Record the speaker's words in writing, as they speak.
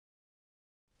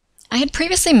I had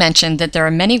previously mentioned that there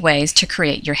are many ways to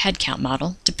create your headcount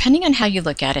model depending on how you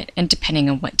look at it and depending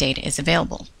on what data is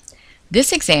available.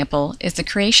 This example is the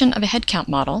creation of a headcount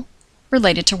model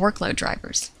related to workload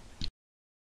drivers.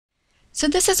 So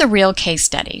this is a real case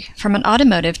study from an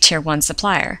automotive Tier 1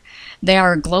 supplier. They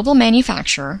are a global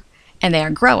manufacturer and they are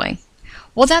growing.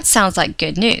 Well, that sounds like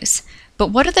good news, but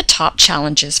what are the top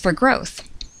challenges for growth?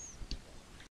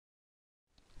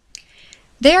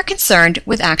 They are concerned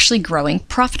with actually growing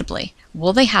profitably.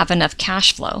 Will they have enough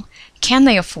cash flow? Can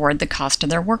they afford the cost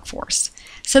of their workforce?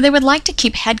 So they would like to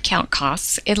keep headcount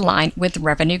costs in line with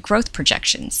revenue growth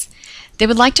projections. They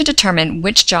would like to determine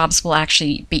which jobs will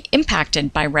actually be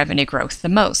impacted by revenue growth the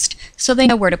most, so they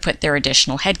know where to put their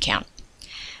additional headcount.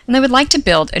 And they would like to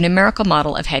build a numerical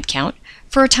model of headcount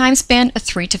for a time span of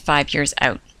 3 to 5 years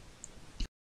out.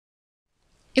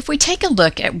 If we take a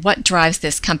look at what drives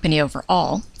this company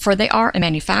overall, for they are a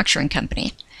manufacturing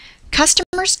company,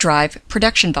 customers drive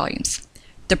production volumes.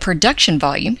 The production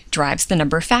volume drives the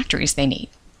number of factories they need.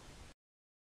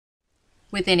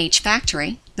 Within each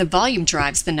factory, the volume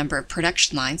drives the number of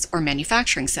production lines or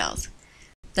manufacturing cells.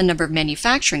 The number of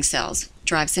manufacturing cells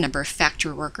drives the number of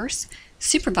factory workers,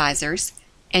 supervisors,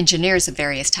 engineers of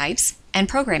various types, and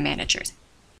program managers.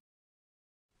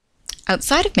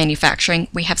 Outside of manufacturing,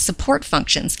 we have support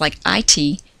functions like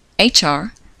IT,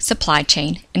 HR, supply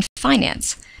chain, and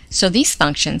finance. So these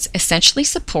functions essentially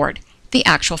support the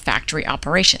actual factory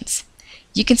operations.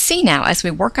 You can see now as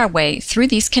we work our way through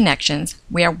these connections,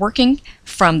 we are working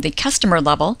from the customer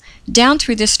level down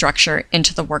through this structure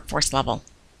into the workforce level.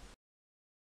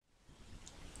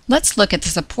 Let's look at the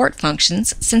support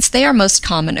functions since they are most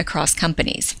common across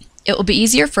companies. It will be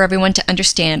easier for everyone to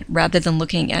understand rather than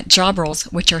looking at job roles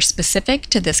which are specific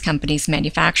to this company's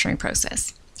manufacturing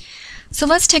process. So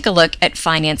let's take a look at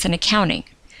finance and accounting.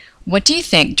 What do you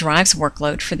think drives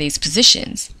workload for these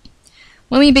positions?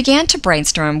 When we began to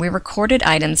brainstorm, we recorded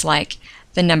items like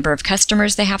the number of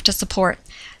customers they have to support,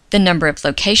 the number of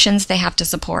locations they have to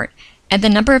support, and the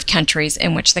number of countries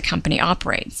in which the company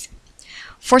operates.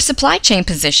 For supply chain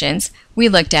positions, we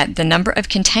looked at the number of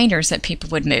containers that people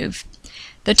would move,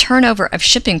 the turnover of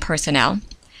shipping personnel,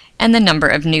 and the number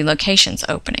of new locations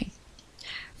opening.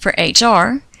 For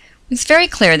HR, it was very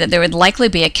clear that there would likely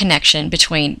be a connection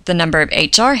between the number of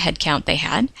HR headcount they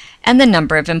had and the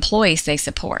number of employees they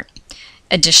support.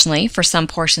 Additionally, for some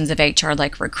portions of HR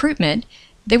like recruitment,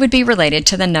 they would be related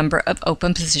to the number of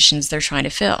open positions they're trying to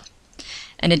fill.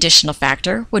 An additional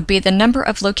factor would be the number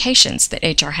of locations that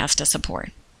HR has to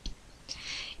support.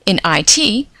 In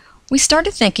IT, we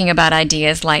started thinking about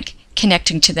ideas like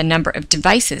connecting to the number of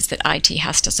devices that IT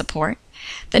has to support,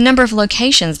 the number of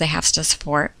locations they have to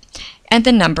support, and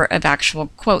the number of actual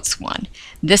quotes won.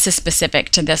 This is specific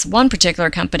to this one particular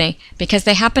company because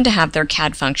they happen to have their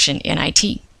CAD function in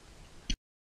IT.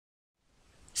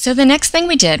 So the next thing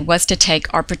we did was to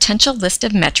take our potential list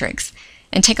of metrics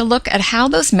and take a look at how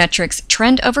those metrics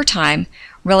trend over time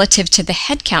relative to the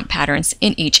headcount patterns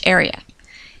in each area.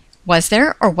 Was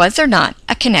there or was there not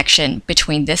a connection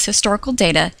between this historical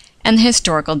data and the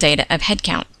historical data of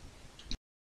headcount?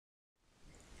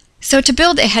 So to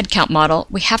build a headcount model,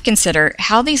 we have to consider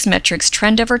how these metrics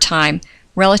trend over time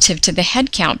relative to the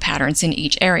headcount patterns in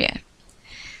each area.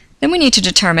 Then we need to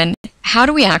determine how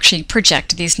do we actually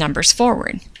project these numbers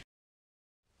forward.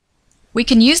 We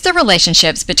can use the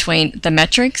relationships between the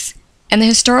metrics and the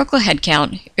historical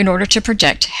headcount in order to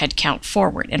project headcount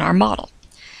forward in our model.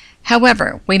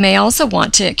 However, we may also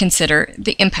want to consider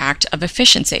the impact of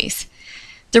efficiencies.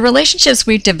 The relationships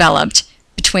we've developed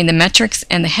between the metrics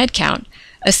and the headcount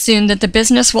assume that the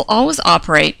business will always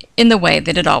operate in the way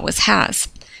that it always has.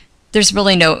 There's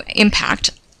really no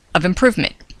impact of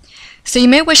improvement. So you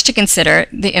may wish to consider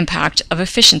the impact of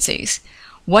efficiencies.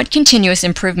 What continuous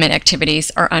improvement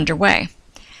activities are underway?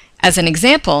 As an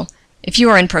example, if you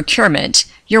are in procurement,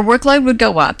 your workload would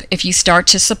go up if you start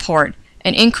to support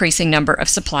an increasing number of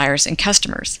suppliers and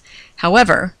customers.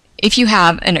 However, if you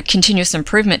have a continuous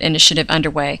improvement initiative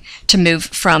underway to move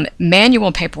from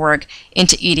manual paperwork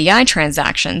into EDI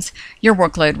transactions, your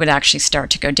workload would actually start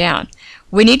to go down.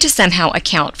 We need to somehow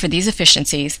account for these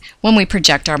efficiencies when we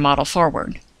project our model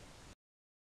forward.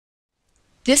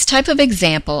 This type of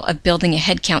example of building a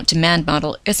headcount demand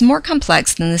model is more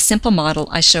complex than the simple model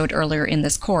I showed earlier in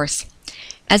this course.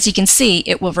 As you can see,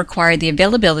 it will require the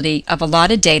availability of a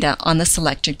lot of data on the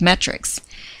selected metrics.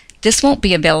 This won't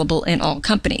be available in all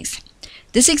companies.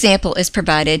 This example is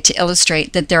provided to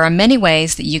illustrate that there are many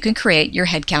ways that you can create your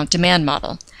headcount demand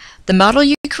model. The model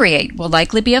you create will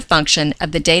likely be a function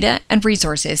of the data and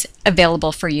resources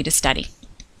available for you to study.